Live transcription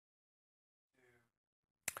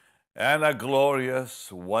and a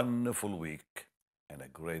glorious, wonderful week and a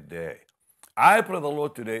great day. I pray the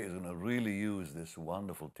Lord today is going to really use this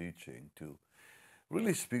wonderful teaching to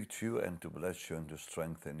really speak to you and to bless you and to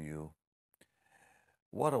strengthen you.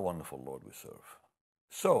 What a wonderful Lord we serve.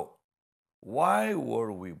 So, why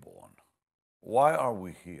were we born? Why are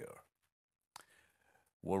we here?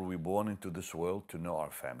 Were we born into this world to know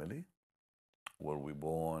our family? Were we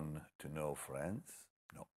born to know friends?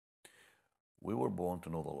 No. We were born to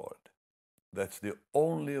know the Lord. That's the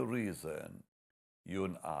only reason you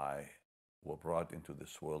and I were brought into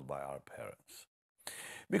this world by our parents.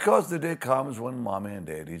 Because the day comes when mommy and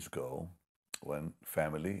daddies go, when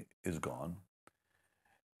family is gone,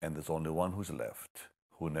 and there's only one who's left,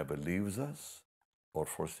 who never leaves us or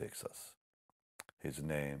forsakes us. His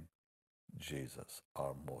name, Jesus,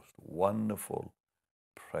 our most wonderful,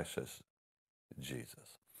 precious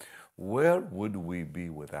Jesus. Where would we be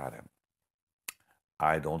without him?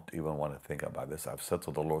 I don't even want to think about this. I've said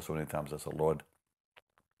to the Lord so many times, I said, Lord,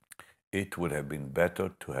 it would have been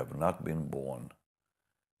better to have not been born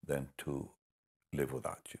than to live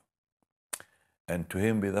without you. And to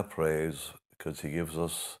him be the praise, because he gives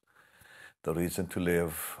us the reason to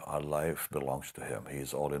live. Our life belongs to him. He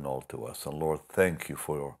is all in all to us. And Lord, thank you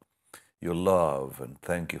for your love, and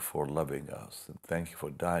thank you for loving us, and thank you for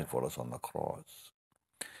dying for us on the cross.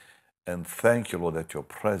 And thank you, Lord, that your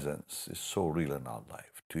presence is so real in our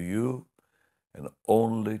life. To you and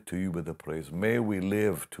only to you be the praise. May we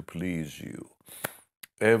live to please you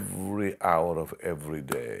every hour of every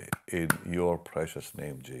day in your precious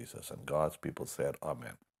name, Jesus. And God's people said,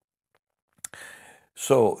 Amen.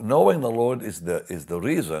 So knowing the Lord is the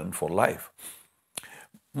reason for life.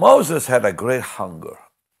 Moses had a great hunger.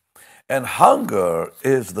 And hunger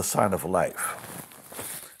is the sign of life.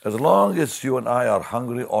 As long as you and I are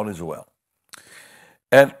hungry, all is well.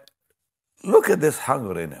 And look at this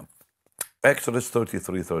hunger in him. Exodus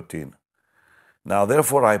 33:13. Now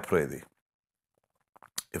therefore I pray thee,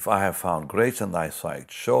 if I have found grace in thy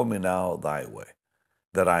sight, show me now thy way,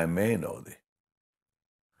 that I may know thee,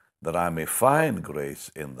 that I may find grace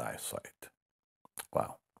in thy sight.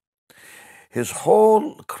 Wow. His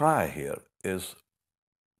whole cry here is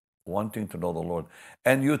wanting to know the Lord.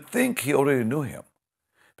 And you think he already knew him,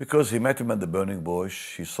 because he met him at the burning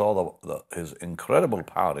bush. He saw his incredible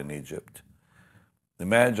power in Egypt.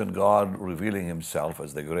 Imagine God revealing himself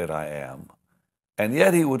as the great I am. And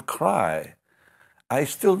yet he would cry, I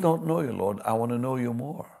still don't know you, Lord. I want to know you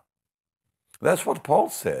more. That's what Paul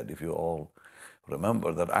said, if you all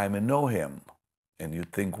remember, that I may know him. And you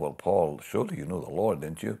think, well, Paul, surely you know the Lord,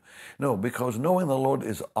 didn't you? No, because knowing the Lord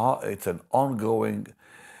it's an ongoing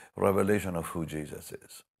revelation of who Jesus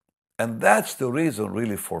is. And that's the reason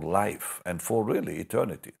really for life and for really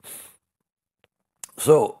eternity.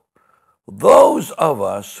 So those of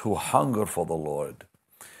us who hunger for the Lord,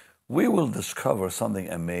 we will discover something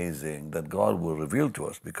amazing that God will reveal to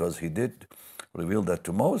us, because he did reveal that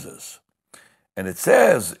to Moses. And it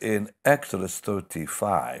says in Exodus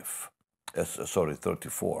 34,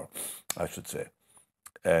 I should say,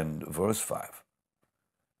 and verse 5.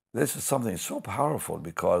 This is something so powerful,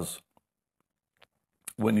 because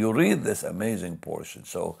when you read this amazing portion,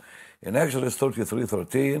 so in Exodus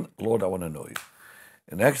 33:13, Lord, I want to know you.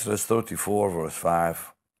 In Exodus 34, verse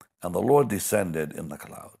 5, and the Lord descended in the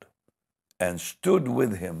cloud and stood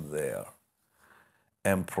with him there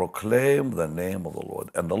and proclaimed the name of the Lord.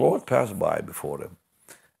 And the Lord passed by before him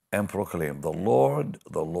and proclaimed, the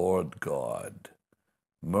Lord God,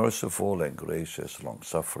 merciful and gracious,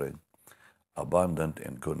 long-suffering, abundant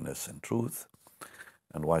in goodness and truth.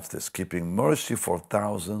 And watch this, keeping mercy for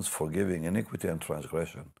thousands, forgiving iniquity and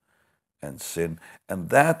transgression and sin. And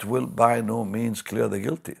that will by no means clear the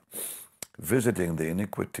guilty, visiting the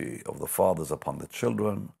iniquity of the fathers upon the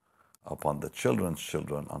children, upon the children's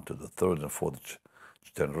children, unto the third and fourth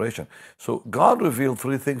generation. So God revealed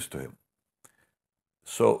three things to him.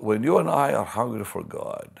 So when you and I are hungry for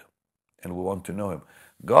God and we want to know him,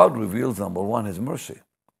 God reveals, number one, his mercy,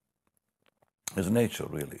 his nature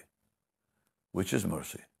really, which is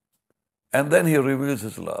mercy. And then he reveals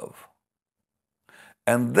his love.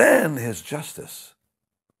 And then his justice.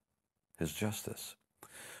 His justice.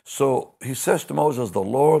 So he says to Moses, the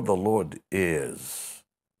Lord is.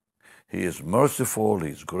 He is merciful,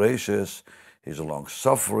 he's gracious, he's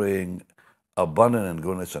long-suffering, abundant in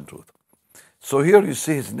goodness and truth. So here you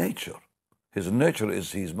see his nature. His nature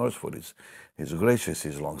is he's merciful, he's gracious,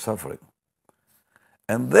 he's long-suffering.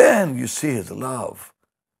 And then you see his love.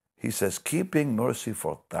 He says, keeping mercy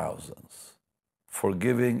for thousands,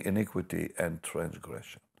 forgiving iniquity and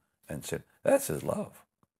transgression and sin. That's his love.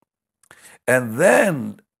 And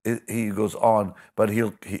then he goes on, but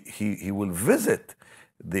he will visit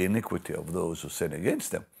the iniquity of those who sin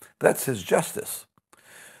against him. That's his justice.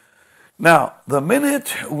 Now, the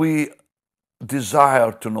minute we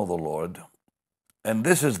desire to know the Lord, and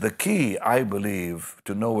this is the key, I believe,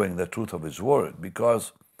 to knowing the truth of his word,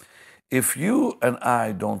 because if you and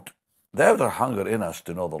I don't have the hunger in us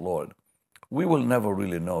to know the Lord, we will never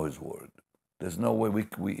really know his word. There's no way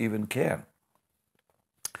we even can.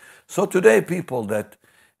 So today, people that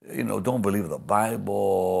don't believe the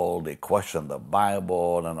Bible, they question the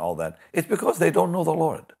Bible and all that, it's because they don't know the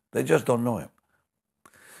Lord. They just don't know him.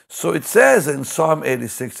 So it says in Psalm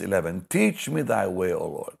 86:11, teach me thy way, O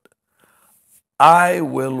Lord. I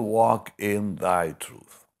will walk in thy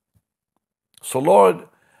truth. So Lord,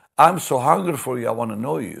 I'm so hungry for you, I want to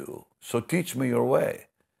know you. So teach me your way.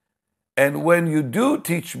 And when you do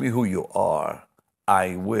teach me who you are,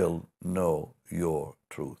 I will know your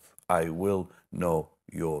truth. I will know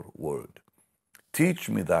your word. Teach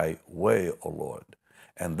me thy way, O Lord.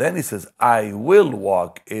 And then he says, I will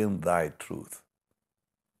walk in thy truth.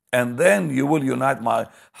 And then you will unite my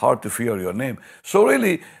heart to fear your name. So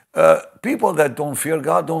really, people that don't fear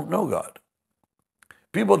God don't know God.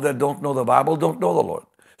 People that don't know the Bible don't know the Lord.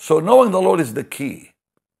 So knowing the Lord is the key.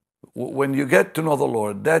 When you get to know the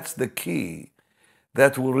Lord, that's the key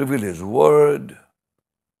that will reveal his word,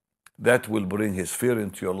 that will bring his fear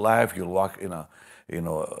into your life. You'll walk in a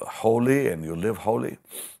holy, and you live holy.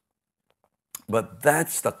 But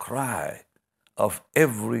that's the cry of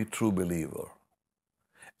every true believer.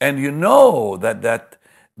 And you know that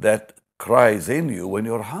cry is in you when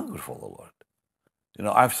you're hungry for the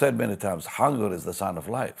Lord. I've said many times, hunger is the sign of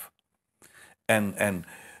life. And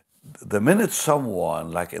the minute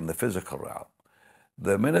someone, like in the physical realm,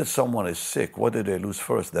 the minute someone is sick, what do they lose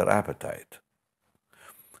first? Their appetite.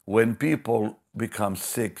 When people become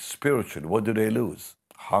sick spiritually, what do they lose?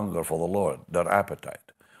 Hunger for the Lord, their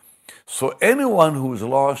appetite. So anyone who's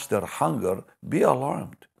lost their hunger, be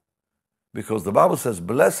alarmed. Because the Bible says,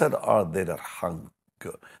 blessed are they that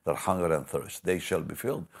hunger and thirst. They shall be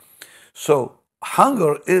filled. So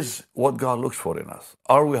hunger is what God looks for in us.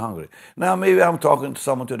 Are we hungry? Now, maybe I'm talking to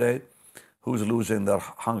someone today who's losing their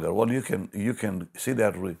hunger. Well, you can see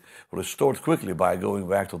that restored quickly by going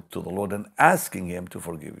back to the Lord and asking him to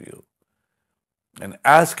forgive you. And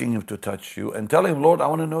asking him to touch you and telling him, Lord, I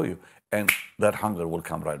want to know you. And that hunger will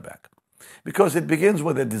come right back. Because it begins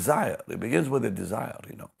with a desire. It begins with a desire,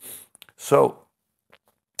 So,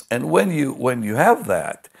 and when you have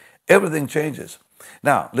that, everything changes.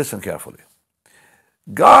 Now, listen carefully.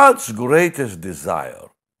 God's greatest desire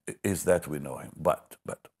is that we know him, but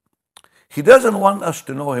he doesn't want us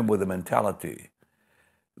to know him with a mentality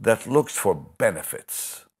that looks for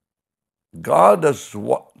benefits. God does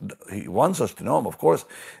what he wants us to know him. Of course,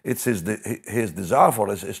 it's his desire for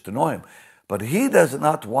us is to know him. But he does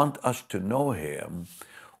not want us to know him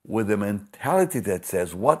with a mentality that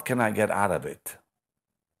says, what can I get out of it?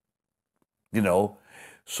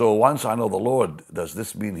 So once I know the Lord, does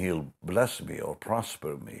this mean he'll bless me or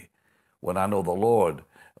prosper me? When I know the Lord,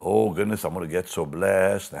 oh goodness, I'm going to get so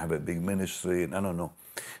blessed, I have a big ministry. No.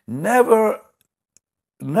 Never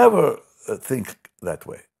think that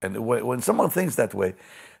way. And when someone thinks that way,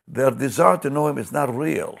 their desire to know him is not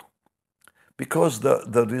real. Because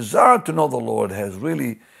the desire to know the Lord has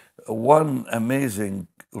really one amazing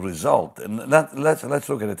result. And let's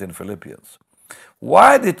look at it in Philippians.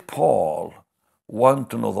 Why did Paul want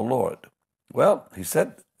to know the Lord? Well, he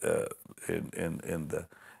said in the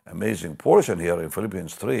amazing portion here in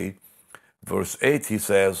Philippians 3, verse 8, he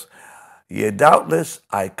says, yea, doubtless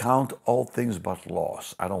I count all things but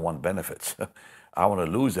loss. I don't want benefits. I want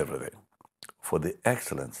to lose everything for the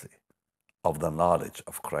excellency of the knowledge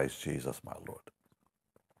of Christ Jesus my Lord,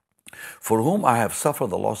 for whom I have suffered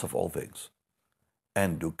the loss of all things,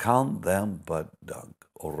 and do count them but dung,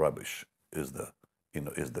 or rubbish is the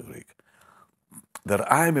Greek,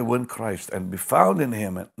 that I may win Christ and be found in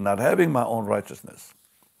him, not having my own righteousness,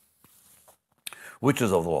 which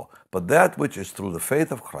is of the law, but that which is through the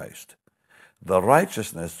faith of Christ, the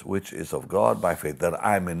righteousness which is of God by faith, that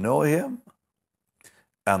I may know him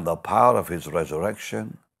and the power of his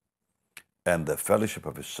resurrection and the fellowship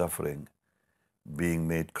of his suffering, being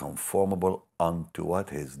made conformable unto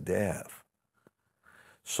what? His death.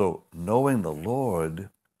 So knowing the Lord,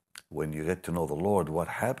 when you get to know the Lord, what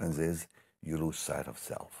happens is you lose sight of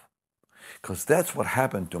self. Because that's what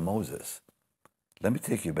happened to Moses. Let me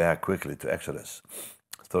take you back quickly to Exodus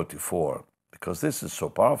 34, because this is so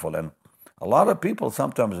powerful. And a lot of people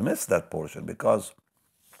sometimes miss that portion because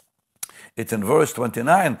it's in verse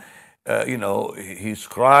 29, he's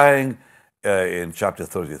crying in chapter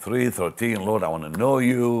 33, 13, Lord, I want to know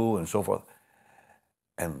you, and so forth.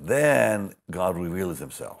 And then God reveals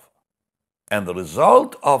himself. And the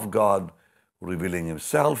result of God revealing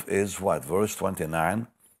himself is what? Verse 29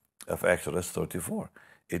 of Exodus 34.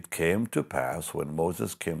 It came to pass when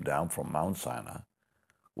Moses came down from Mount Sinai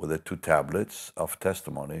with the 2 tablets of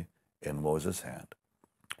testimony in Moses' hand,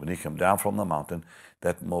 when he came down from the mountain,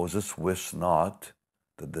 that Moses wist not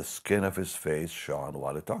that the skin of his face shone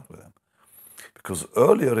while he talked with him. Because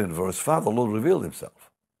earlier in verse 5, the Lord revealed himself.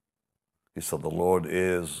 He said, the Lord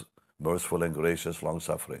is merciful and gracious,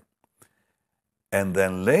 long-suffering. And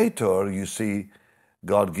then later you see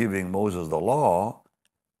God giving Moses the law,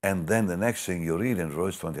 and then the next thing you read in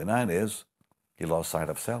verse 29 is he lost sight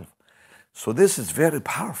of self. So this is very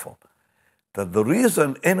powerful, that the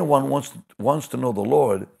reason anyone wants to know the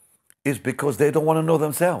Lord is because they don't want to know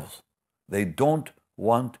themselves. They don't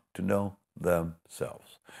want to know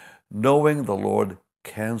themselves. Knowing the Lord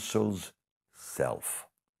cancels self.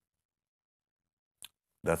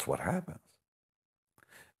 That's what happens.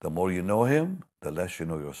 The more you know him, the less you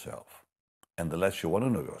know yourself. And the less you want to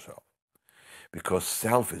know yourself. Because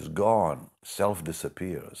self is gone. Self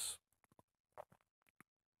disappears.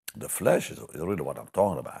 The flesh is really what I'm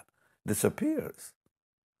talking about. Disappears.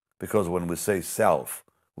 Because when we say self,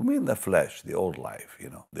 we mean the flesh, the old life,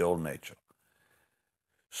 the old nature.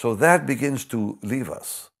 So that begins to leave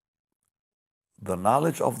us. The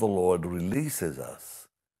knowledge of the Lord releases us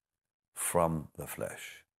from the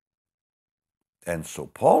flesh. And so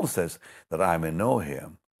Paul says that I may know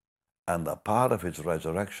him and the power of his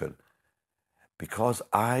resurrection, because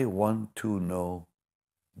I want to know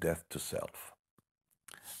death to self.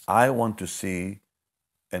 I want to see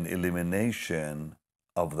an elimination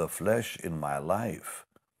of the flesh in my life.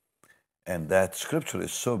 And that scripture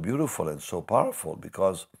is so beautiful and so powerful,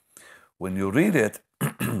 because when you read it,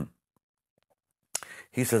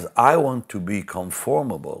 he says, I want to be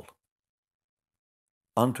conformable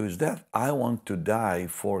unto his death. I want to die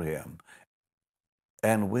for him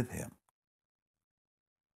and with him.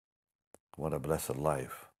 What a blessed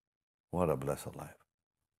life. What a blessed life.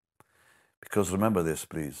 Because remember this,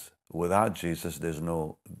 please. Without Jesus, there's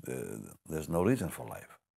no reason for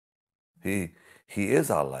life. He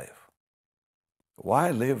is our life.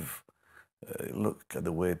 Why live? Look at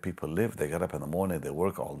the way people live. They get up in the morning, they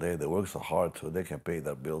work all day, they work so hard so they can pay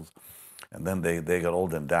their bills, and then they get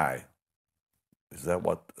old and die. Is that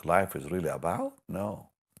what life is really about? No.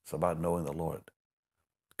 It's about knowing the Lord.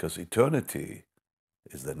 Because eternity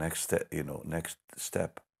is the next step, next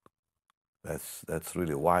step. That's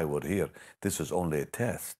really why we're here. This is only a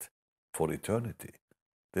test for eternity.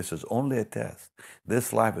 This is only a test.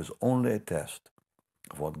 This life is only a test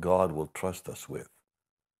of what God will trust us with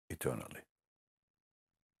eternally.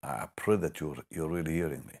 I pray that you're really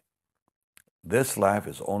hearing me. This life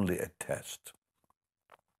is only a test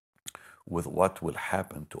with what will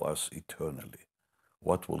happen to us eternally.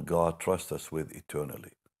 What will God trust us with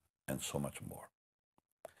eternally? And so much more.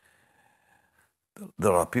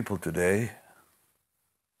 There are people today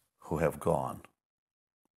who have gone,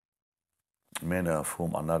 many of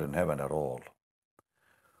whom are not in heaven at all,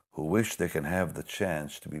 who wish they can have the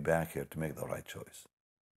chance to be back here to make the right choice.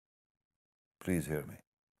 Please hear me.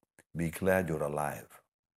 Be glad you're alive,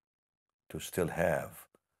 to still have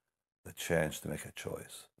the chance to make a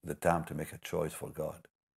choice, the time to make a choice for God.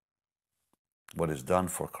 What is done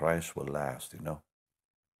for Christ will last,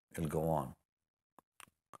 It'll go on.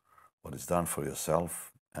 What is done for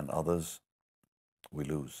yourself and others, we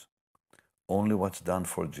lose. Only what's done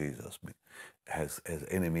for Jesus has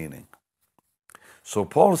any meaning. So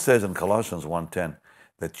Paul says in Colossians 1:10,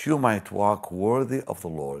 that you might walk worthy of the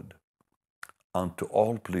Lord, unto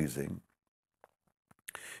all pleasing,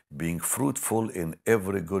 being fruitful in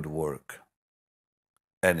every good work,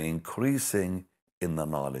 and increasing in the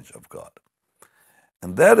knowledge of God.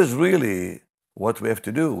 And that is really what we have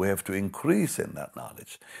to do. We have to increase in that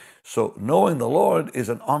knowledge. So knowing the Lord is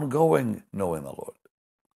an ongoing knowing the Lord.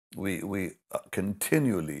 We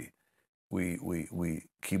continually, we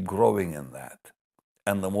keep growing in that.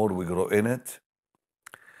 And the more we grow in it,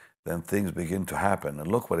 then things begin to happen. And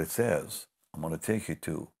look what it says. I'm going to take you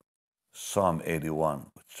to Psalm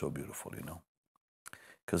 81. It's so beautiful,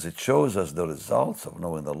 because it shows us the results of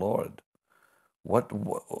knowing the Lord. What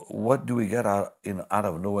do we get out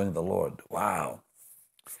of knowing the Lord? Wow.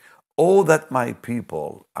 Oh, that my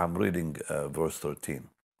people, I'm reading verse 13,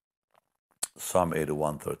 Psalm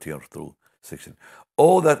 81, 13 through 16.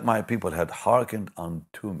 Oh, that my people had hearkened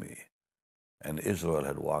unto me, and Israel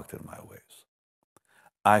had walked in my ways.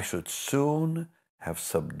 I should soon have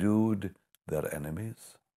subdued their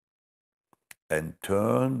enemies and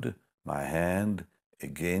turned my hand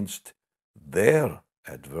against their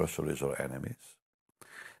adversaries or enemies.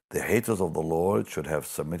 The haters of the Lord should have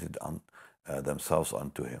submitted themselves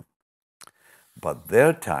unto him. But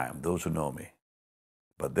their time, those who know me,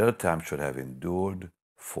 but their time should have endured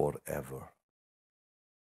forever.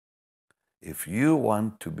 If you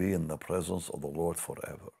want to be in the presence of the Lord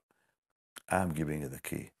forever, I'm giving you the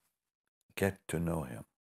key. Get to know him.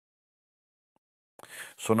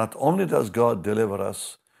 So not only does God deliver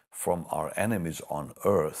us from our enemies on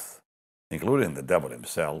earth, including the devil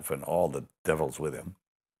himself and all the devils with him,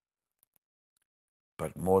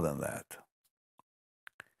 but more than that,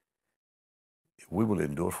 we will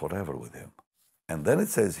endure forever with him. And then it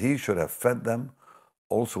says, he should have fed them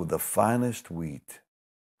also with the finest wheat,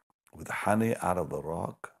 with honey out of the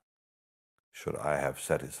rock, should I have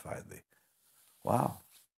satisfied thee. Wow.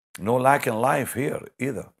 No lack in life here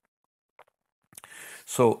either.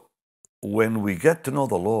 So when we get to know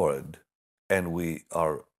the Lord and we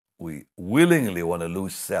willingly want to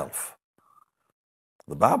lose self,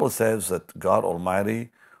 the Bible says that God Almighty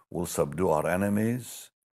will subdue our enemies,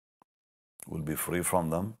 will be free from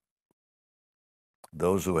them.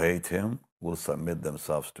 Those who hate him will submit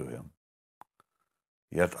themselves to him.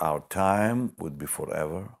 Yet our time would be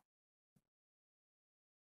forever,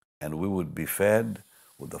 and we would be fed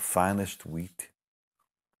with the finest wheat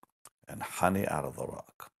and honey out of the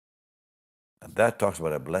rock. And that talks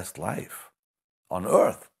about a blessed life on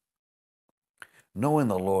earth. Knowing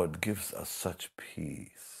the Lord gives us such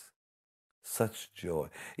peace, such joy.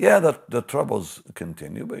 Yeah, the troubles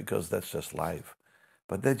continue because that's just life.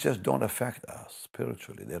 But they just don't affect us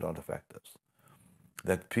spiritually. They don't affect us.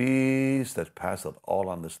 That peace that passeth all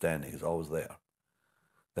understanding is always there.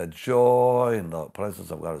 That joy in the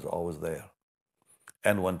presence of God is always there.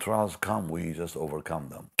 And when trials come, we just overcome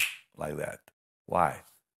them like that. Why?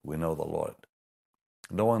 We know the Lord.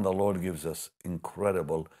 Knowing the Lord gives us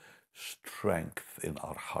incredible strength in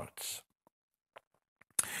our hearts.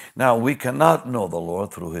 Now, we cannot know the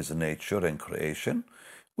Lord through his nature and creation.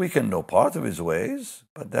 We can know part of his ways,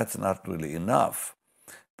 but that's not really enough.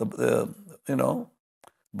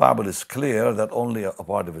 Bible is clear that only a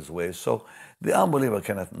part of his ways. So the unbeliever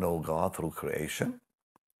cannot know God through creation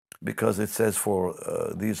because it says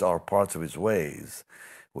these are parts of his ways.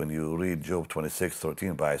 When you read Job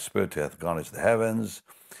 26:13, by his spirit he hath garnished the heavens,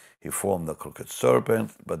 he formed the crooked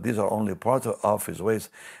serpent, but these are only parts of his ways.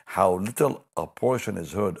 How little a portion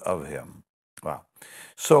is heard of him. Wow.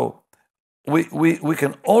 So we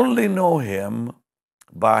can only know him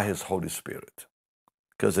by his Holy Spirit.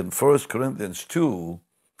 Because in 1 Corinthians 2,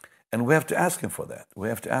 and we have to ask him for that. We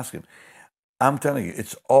have to ask him. I'm telling you,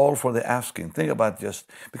 it's all for the asking. Think about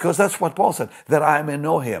because that's what Paul said, that I may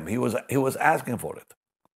know him. He was asking for it.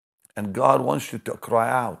 And God wants you to cry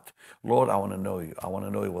out, Lord, I want to know you. I want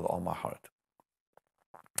to know you with all my heart.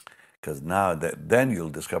 Because then you'll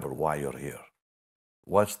discover why you're here.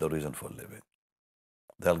 What's the reason for living?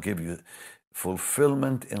 They'll give you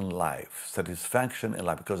fulfillment in life, satisfaction in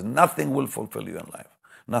life, because nothing will fulfill you in life.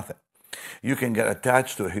 Nothing. You can get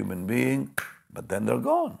attached to a human being, but then they're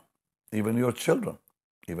gone. Even your children,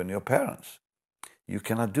 even your parents. You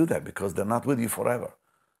cannot do that because they're not with you forever.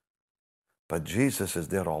 But Jesus is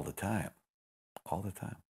there all the time. All the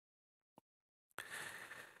time.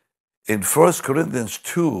 In 1 Corinthians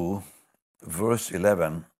 2, verse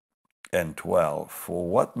 11 and 12, for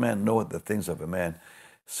what man knoweth the things of a man,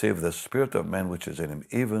 save the spirit of man which is in him?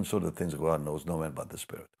 Even so the things of God knows no man but the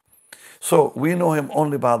Spirit. So we know him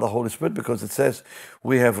only by the Holy Spirit because it says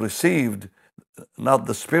we have received not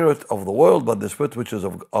the spirit of the world, but the Spirit which is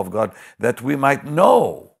of God, that we might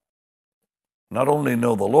know. Not only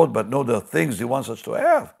know the Lord, but know the things he wants us to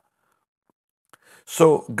have.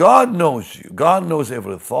 So God knows you. God knows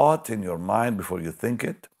every thought in your mind before you think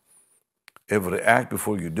it, every act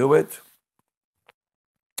before you do it.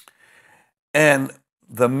 And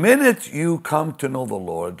the minute you come to know the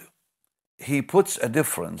Lord, he puts a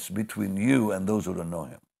difference between you and those who don't know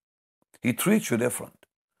him. He treats you different.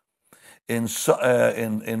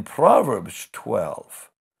 In Proverbs 12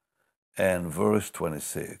 and verse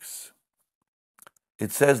 26,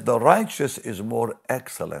 it says, the righteous is more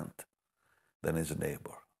excellent than his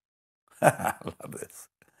neighbor. I love this.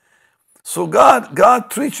 So God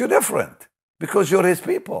treats you different because you're his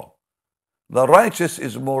people. The righteous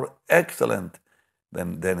is more excellent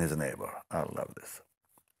than his neighbor. I love this.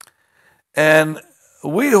 And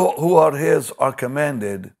we who are his are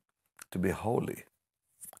commanded to be holy.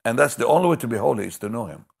 And that's the only way to be holy is to know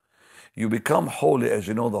him. You become holy as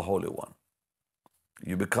you know the Holy One.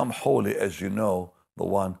 You become holy as you know the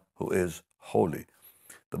one who is holy.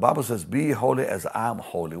 The Bible says, be holy as I'm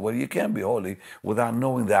holy. Well, you can't be holy without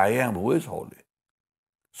knowing the I am who is holy.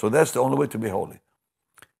 So that's the only way to be holy.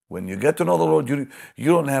 When you get to know the Lord, you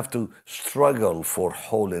don't have to struggle for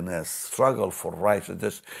holiness, struggle for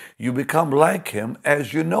righteousness. You become like Him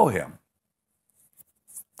as you know Him.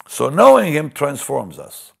 So knowing Him transforms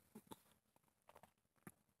us.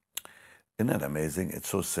 Isn't that amazing? It's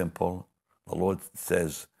so simple. The Lord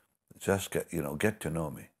says, just get to know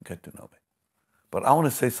me, get to know me. But I want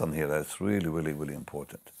to say something here that's really, really, really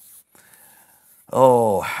important.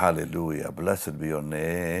 Oh, hallelujah. Blessed be your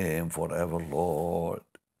name forever, Lord.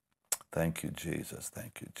 Thank you, Jesus.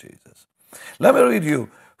 Thank you, Jesus. Let me read you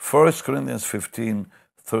 1 Corinthians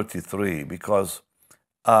 15:33 because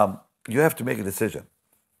you have to make a decision.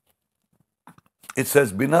 It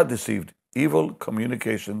says, be not deceived. Evil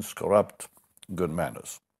communications corrupt good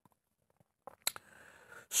manners.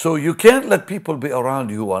 So you can't let people be around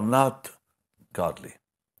you who are not godly.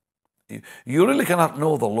 You really cannot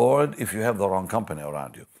know the Lord if you have the wrong company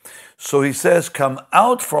around you. So he says, come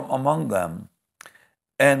out from among them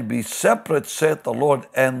and be separate, saith the Lord,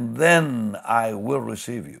 and then I will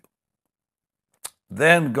receive you.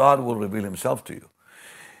 Then God will reveal himself to you.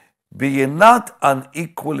 Be ye not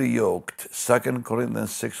unequally yoked, 2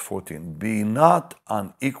 Corinthians 6:14. Be not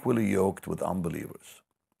unequally yoked with unbelievers.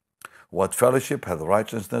 What fellowship hath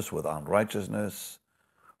righteousness with unrighteousness?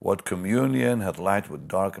 What communion hath light with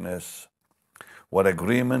darkness? What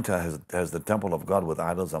agreement has the temple of God with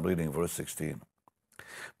idols? I'm reading verse 16.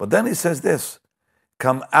 But then he says this,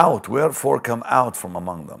 come out, wherefore come out from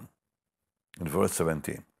among them. In verse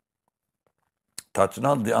 17. Touch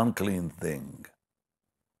not the unclean thing,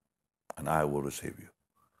 and I will receive you.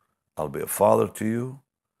 I'll be a father to you.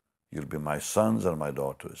 You'll be my sons and my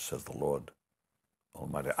daughters, says the Lord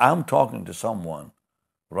Almighty. I'm talking to someone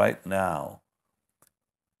right now.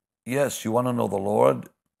 Yes, you want to know the Lord.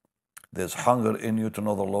 There's hunger in you to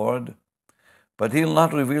know the Lord. But he'll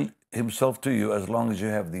not reveal himself to you as long as you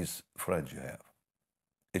have these friends you have.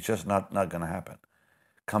 It's just not going to happen.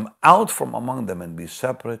 Come out from among them and be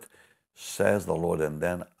separate, says the Lord, and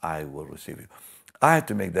then I will receive you. I had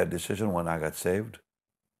to make that decision when I got saved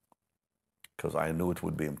because I knew it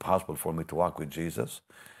would be impossible for me to walk with Jesus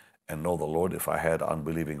and know the Lord if I had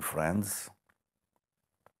unbelieving friends.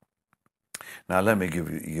 Now let me give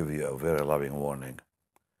you a very loving warning.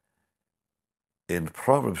 In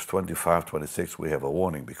Proverbs 25:26, we have a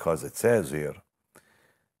warning because it says here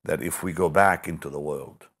that if we go back into the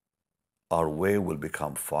world, our way will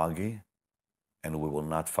become foggy and we will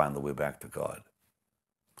not find the way back to God.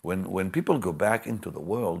 When people go back into the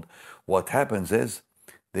world, what happens is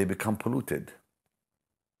they become polluted.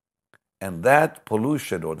 And that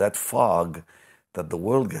pollution or that fog that the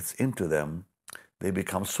world gets into them, they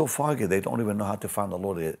become so foggy they don't even know how to find the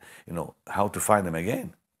Lord, how to find him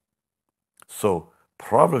again. So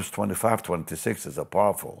Proverbs 25:26 is a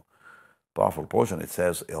powerful portion. It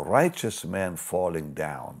says, a righteous man falling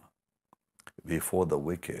down before the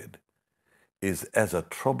wicked is as a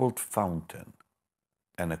troubled fountain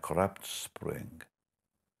and a corrupt spring.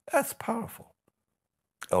 That's powerful.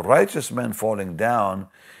 A righteous man falling down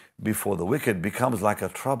before the wicked becomes like a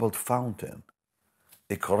troubled fountain,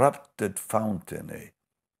 a corrupted fountain,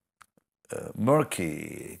 a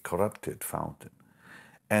murky, corrupted fountain.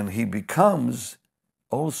 And he becomes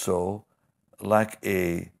also like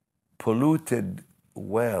a polluted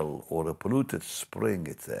well or a polluted spring,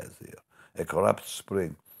 it says here, a corrupt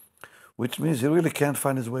spring, which means he really can't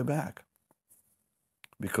find his way back.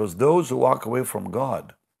 Because those who walk away from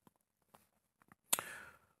God,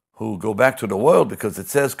 who go back to the world, because it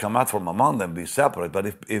says, come out from among them, be separate. But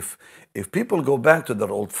if people go back to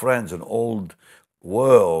their old friends and old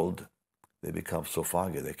world, they become so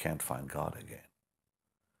foggy they can't find God again.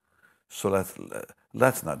 So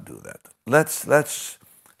let's not do that.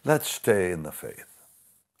 Let's stay in the faith.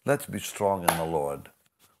 Let's be strong in the Lord,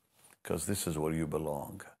 because this is where you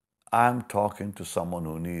belong. I'm talking to someone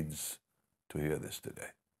who needs to hear this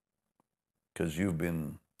today, because you've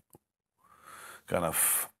been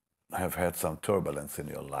have had some turbulence in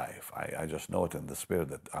your life. I just know it in the spirit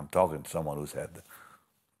that I'm talking to someone who's had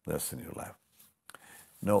this in your life.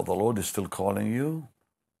 No, the Lord is still calling you,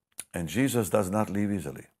 and Jesus does not leave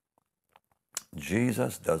easily.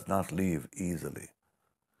 Jesus does not leave easily.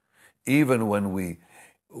 Even when we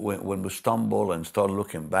stumble and start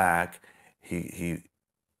looking back, he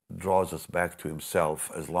draws us back to himself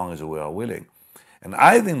as long as we are willing. And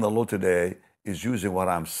I think the Lord today is using what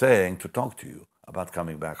I'm saying to talk to you about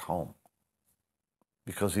coming back home.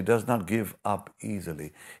 Because he does not give up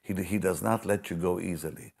easily. He does not let you go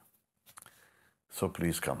easily. So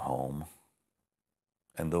please come home.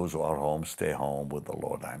 And those who are home, stay home with the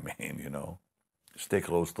Lord. I mean, stay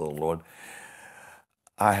close to the Lord.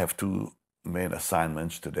 I have two main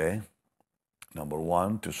assignments today. Number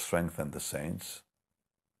one, to strengthen the saints.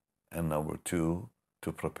 And number two,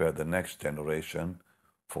 to prepare the next generation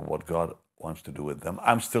for what God wants to do with them.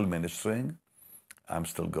 I'm still ministering. I'm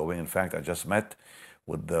still going. In fact, I just met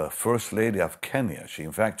with the First Lady of Kenya. She,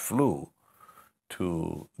 in fact, flew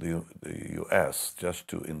to the U.S. just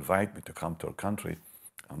to invite me to come to her country.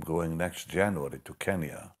 I'm going next January to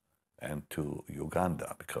Kenya and to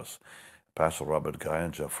Uganda because Pastor Robert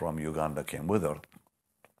Gayanja from Uganda came with her.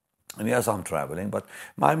 And yes, I'm traveling, but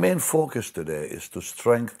my main focus today is to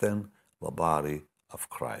strengthen the body of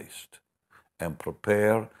Christ and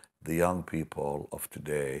prepare the young people of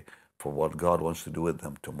today for what God wants to do with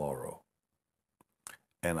them tomorrow.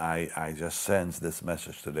 And I just sense this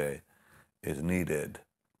message today is needed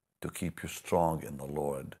to keep you strong in the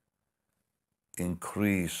Lord.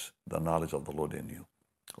 Increase the knowledge of the Lord in you.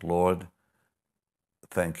 Lord,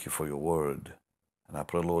 thank you for your word. And I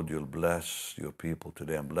pray, Lord, you'll bless your people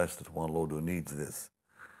today and bless that one, Lord, who needs this.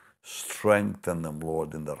 Strengthen them,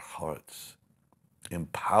 Lord, in their hearts.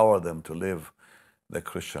 Empower them to live the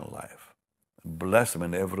Christian life. Bless them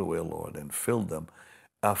in every way, Lord, and fill them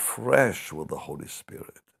afresh with the Holy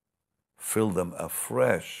Spirit. Fill them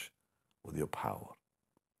afresh with your power.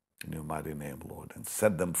 In your mighty name, Lord, and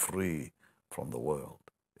set them free from the world.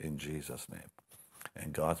 In Jesus' name.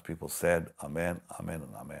 And God's people said, Amen, Amen,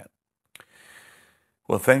 and Amen.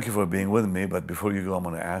 Well, thank you for being with me, but before you go, I'm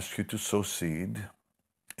going to ask you to sow seed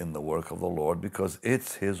in the work of the Lord because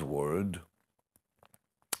it's His word,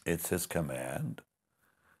 it's His command.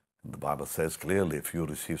 And the Bible says clearly, if you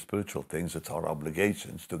receive spiritual things, it's our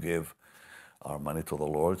obligations to give our money to the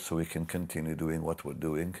Lord so we can continue doing what we're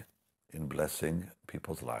doing in blessing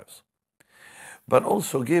people's lives. But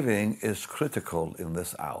also giving is critical in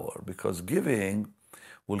this hour because giving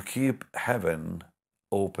will keep heaven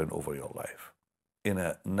open over your life in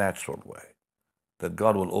a natural way. That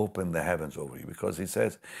God will open the heavens over you because He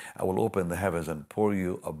says, I will open the heavens and pour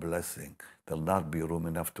you a blessing. There'll not be room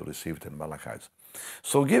enough to receive it in Malachi.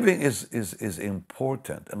 So giving is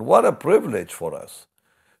important. And what a privilege for us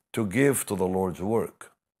to give to the Lord's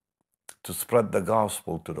work, to spread the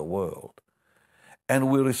gospel to the world. And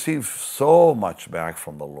we receive so much back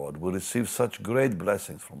from the Lord. We receive such great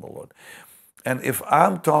blessings from the Lord. And if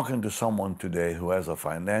I'm talking to someone today who has a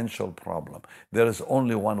financial problem, there is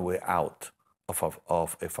only one way out of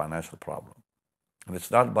a financial problem. And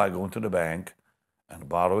it's not by going to the bank and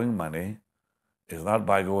borrowing money. It's not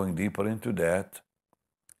by going deeper into debt.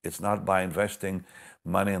 It's not by investing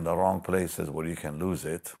money in the wrong places where you can lose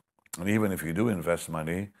it. And even if you do invest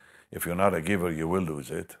money, if you're not a giver, you will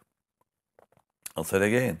lose it. I'll say it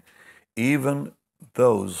again. Even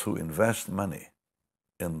those who invest money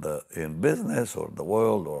in business or the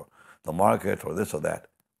world or the market or this or that,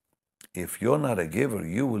 if you're not a giver,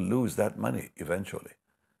 you will lose that money eventually.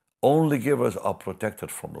 Only givers are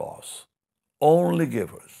protected from loss. Only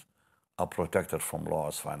givers are protected from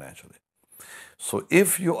loss financially. So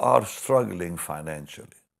if you are struggling financially,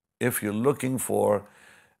 if you're looking for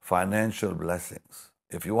financial blessings,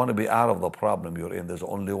 if you want to be out of the problem you're in, there's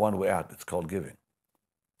only one way out. It's called giving.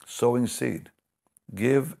 Sowing seed.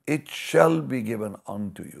 Give, it shall be given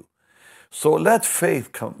unto you. So let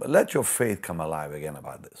your faith come alive again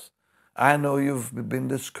about this. I know you've been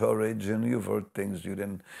discouraged and you've heard things you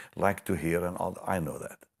didn't like to hear and all. I know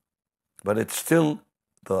that. But it's still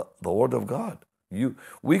the word of God.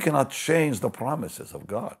 We cannot change the promises of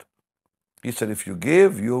God. He said, if you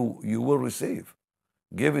give, you will receive.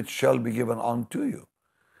 Give, it shall be given unto you.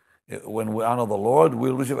 When we honor the Lord,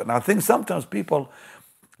 we'll receive it. Now, I think sometimes people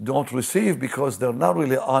don't receive because they're not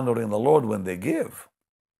really honoring the Lord when they give.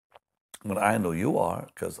 But I know you are,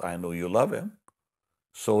 because I know you love Him.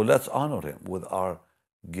 So let's honor Him with our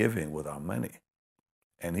giving, with our money.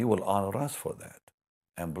 And He will honor us for that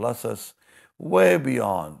and bless us way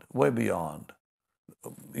beyond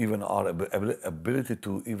even our ability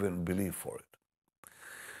to even believe for it.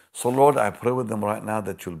 So Lord, I pray with them right now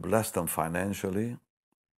that you'll bless them financially.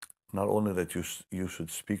 Not only that you should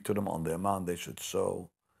speak to them on the amount they should sow,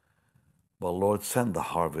 but Lord, send the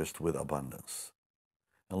harvest with abundance.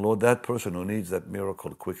 And Lord, that person who needs that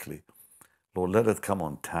miracle quickly, Lord, let it come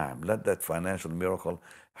on time. Let that financial miracle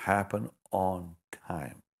happen on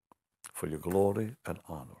time for your glory and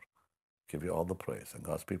honor. Give you all the praise. And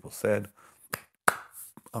God's people said,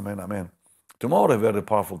 Amen, amen. Tomorrow, a very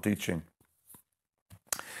powerful teaching.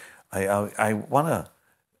 I want to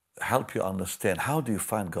help you understand, how do you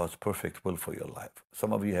find God's perfect will for your life?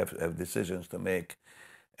 Some of you have decisions to make,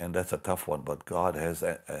 and that's a tough one, but God has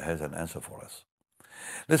an answer for us.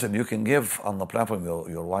 Listen, you can give on the platform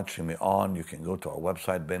you're watching me on. You can go to our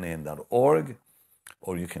website, bennyhinn.org,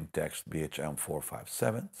 or you can text BHM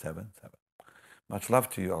 45777. Much love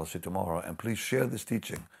to you. I'll see you tomorrow. And please share this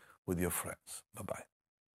teaching with your friends. Bye-bye.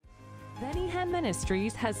 Benny Hinn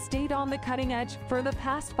Ministries has stayed on the cutting edge for the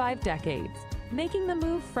past 5 decades, making the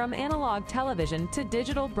move from analog television to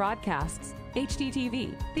digital broadcasts,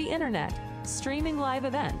 HDTV, the internet, streaming live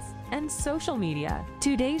events, and social media.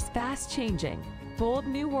 Today's fast-changing, bold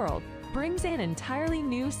new world brings an entirely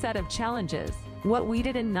new set of challenges. What we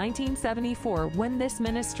did in 1974 when this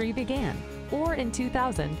ministry began, or in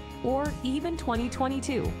 2000, or even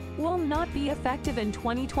 2022, will not be effective in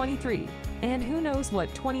 2023, and who knows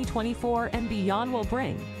what 2024 and beyond will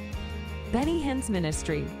bring. Benny Hinn's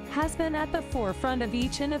ministry has been at the forefront of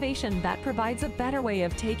each innovation that provides a better way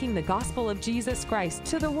of taking the gospel of Jesus Christ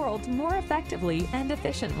to the world more effectively and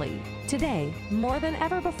efficiently. Today, more than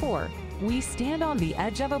ever before, we stand on the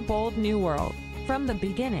edge of a bold new world. From the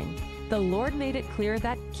beginning, the Lord made it clear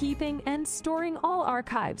that keeping and storing all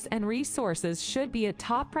archives and resources should be a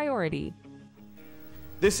top priority.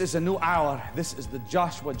 This is a new hour. This is the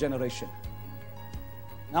Joshua generation.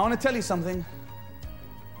 Now I want to tell you something.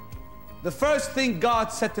 The first thing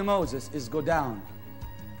God said to Moses is go down.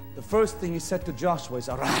 The first thing he said to Joshua is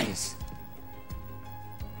arise.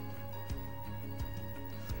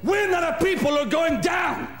 We're not a people who are going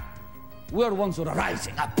down. We're ones who are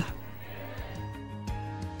rising up.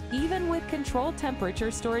 Even with controlled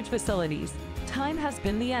temperature storage facilities, time has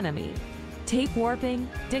been the enemy. Tape warping,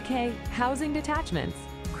 decay, housing detachments,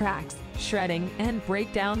 cracks, shredding, and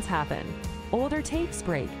breakdowns happen. Older tapes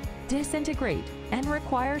break, disintegrate, and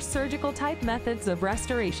require surgical-type methods of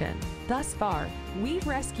restoration. Thus far, we've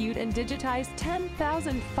rescued and digitized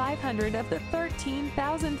 10,500 of the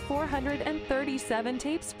 13,437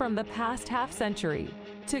 tapes from the past half-century.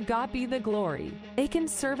 To God be the glory. A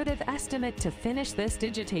conservative estimate to finish this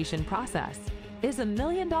digitation process is $1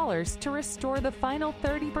 million to restore the final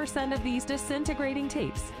 30% of these disintegrating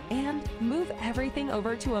tapes and move everything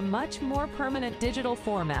over to a much more permanent digital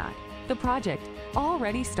format. The project,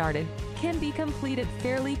 already started, can be completed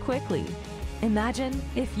fairly quickly. Imagine,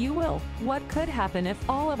 if you will, what could happen if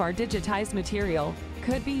all of our digitized material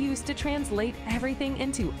could be used to translate everything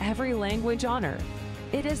into every language on Earth.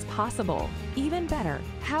 It is possible. Even better,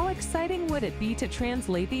 how exciting would it be to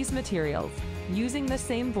translate these materials using the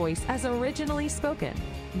same voice as originally spoken,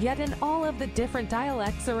 yet in all of the different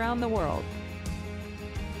dialects around the world?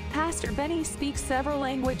 Pastor Benny speaks several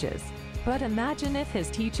languages, but imagine if his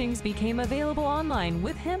teachings became available online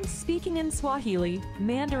with him speaking in Swahili,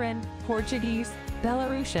 Mandarin, Portuguese,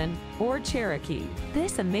 Belarusian, or Cherokee.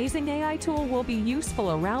 This amazing AI tool will be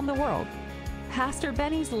useful around the world. Pastor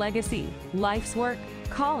Benny's legacy, life's work,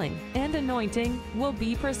 calling, and anointing will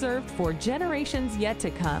be preserved for generations yet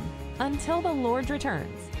to come until the Lord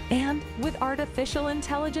returns. And with artificial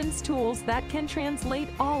intelligence tools that can translate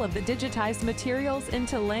all of the digitized materials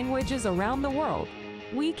into languages around the world,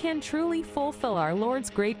 we can truly fulfill our Lord's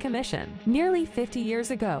Great Commission. Nearly 50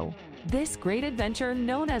 years ago, this great adventure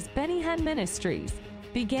known as Benny Hinn Ministries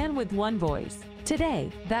began with one voice.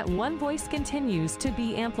 Today, that one voice continues to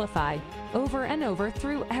be amplified over and over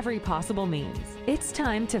through every possible means. It's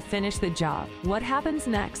time to finish the job. What happens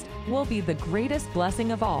next will be the greatest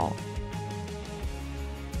blessing of all.